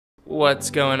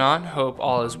What's going on? Hope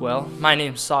all is well. My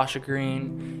name's Sasha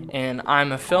Green and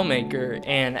I'm a filmmaker,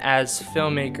 and as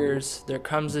filmmakers there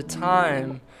comes a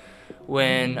time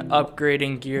when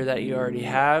upgrading gear that you already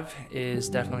have is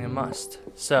definitely a must.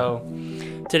 So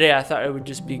today I thought it would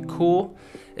just be cool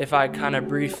if I kind of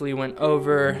briefly went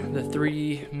over the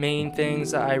three main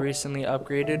things that I recently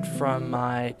upgraded from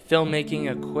my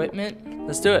filmmaking equipment.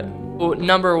 Let's do it. Well,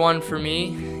 number one for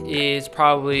me is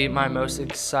probably my most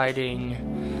exciting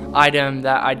item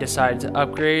that I decided to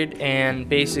upgrade, and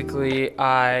basically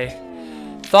I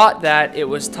thought that it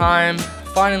was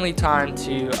finally time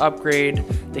to upgrade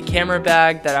the camera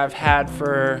bag that I've had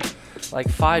for like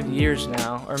 5 years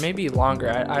now, or maybe longer.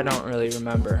 I don't really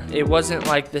remember. It wasn't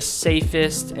like the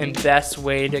safest and best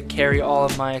way to carry all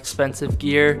of my expensive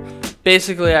gear.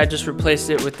 Basically, I just replaced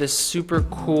it with this super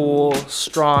cool,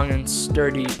 strong and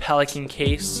sturdy Pelican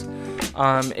case.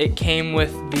 It came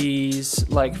with these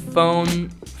like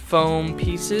foam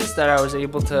pieces that I was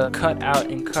able to cut out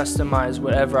and customize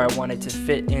whatever I wanted to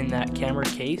fit in that camera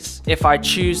case. If I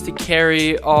choose to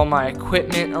carry all my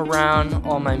equipment around,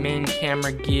 all my main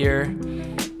camera gear,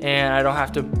 and I don't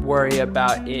have to worry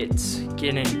about it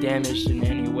getting damaged in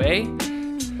any way.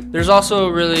 There's also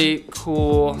a really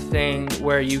cool thing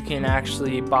where you can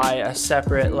actually buy a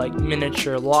separate like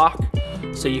miniature lock,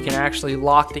 so you can actually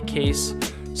lock the case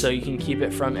so you can keep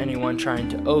it from anyone trying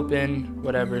to open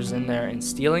whatever's in there and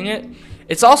stealing it.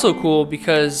 It's also cool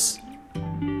because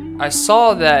I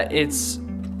saw that it's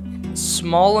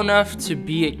small enough to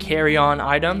be a carry-on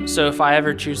item, so if I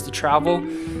ever choose to travel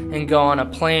and go on a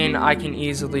plane, I can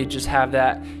easily just have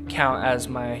that count as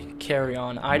my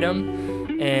carry-on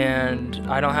item, and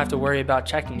I don't have to worry about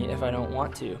checking it if I don't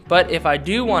want to. But if I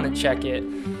do want to check it,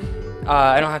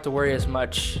 I don't have to worry as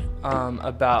much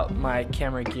about my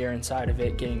camera gear inside of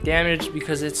it getting damaged,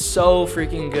 because it's so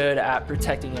freaking good at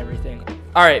protecting everything.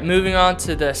 Alright, moving on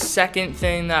to the second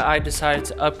thing that I decided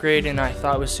to upgrade and I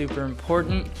thought was super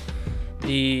important.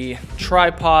 The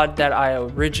tripod that I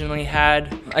originally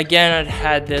had. Again, I'd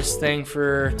had this thing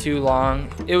for too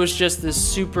long. It was just this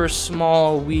super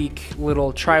small, weak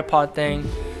little tripod thing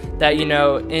that, you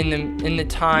know, in the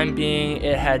time being,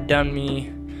 it had done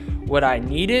me what I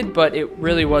needed, but it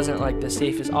really wasn't like the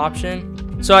safest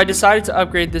option. So I decided to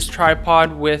upgrade this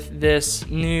tripod with this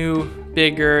new,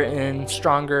 bigger and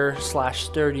stronger /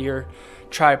 sturdier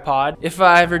tripod. If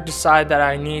I ever decide that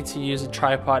I need to use a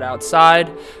tripod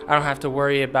outside, I don't have to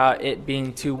worry about it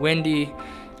being too windy,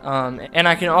 and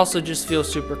I can also just feel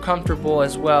super comfortable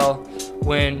as well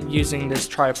when using this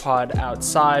tripod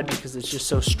outside, because it's just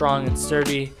so strong and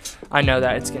sturdy. I know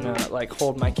that it's gonna like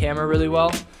hold my camera really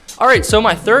well. Alright, so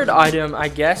my third item, I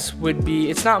guess, would be,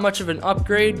 it's not much of an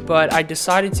upgrade, but I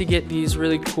decided to get these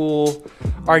really cool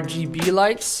RGB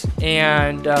lights,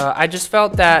 and I just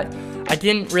felt that I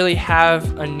didn't really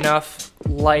have enough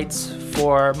lights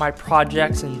for my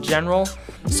projects in general.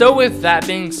 So with that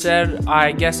being said,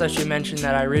 I guess I should mention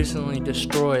that I recently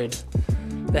destroyed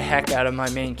the heck out of my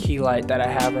main key light that I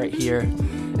have right here.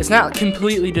 It's not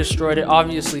completely destroyed, it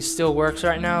obviously still works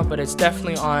right now, but it's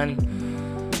definitely on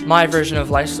my version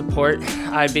of life support.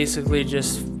 I basically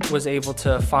just was able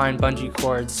to find bungee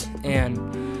cords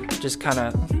and just kind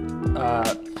of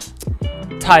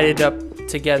tied it up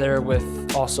together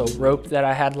with also rope that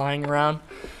I had lying around.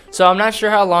 So I'm not sure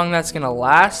how long that's gonna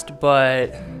last,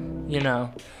 but you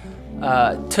know,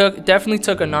 definitely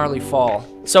took a gnarly fall.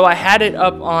 So I had it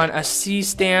up on a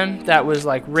C-stand that was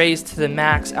like raised to the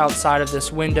max outside of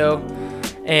this window,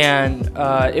 and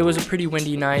it was a pretty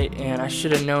windy night, and I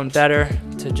should have known better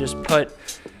to just put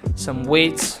some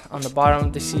weights on the bottom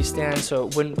of the C-stand so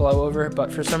it wouldn't blow over,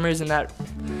 but for some reason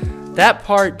that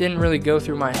part didn't really go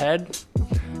through my head.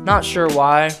 Not sure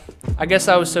why. I guess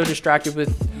I was so distracted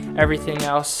with everything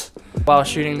else while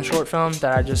shooting the short film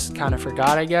that I just kind of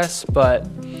forgot, I guess. But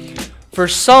for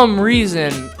some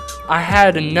reason, I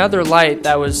had another light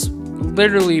that was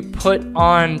literally put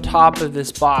on top of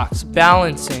this box,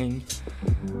 balancing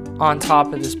on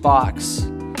top of this box.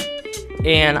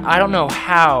 And I don't know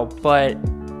how, but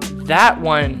that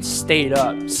one stayed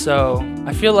up. So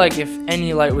I feel like if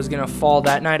any light was gonna fall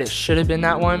that night, it should have been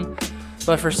that one.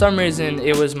 But for some reason,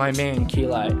 it was my main key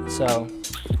light. So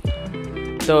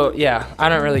yeah, I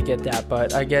don't really get that,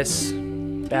 but I guess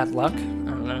bad luck? I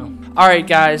don't know. Alright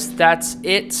guys, that's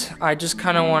it. I just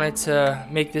kind of wanted to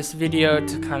make this video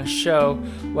to kind of show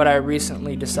what I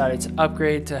recently decided to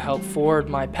upgrade to help forward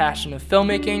my passion of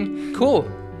filmmaking. Cool.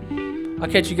 I'll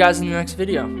catch you guys in the next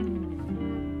video.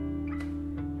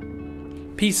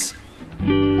 Peace.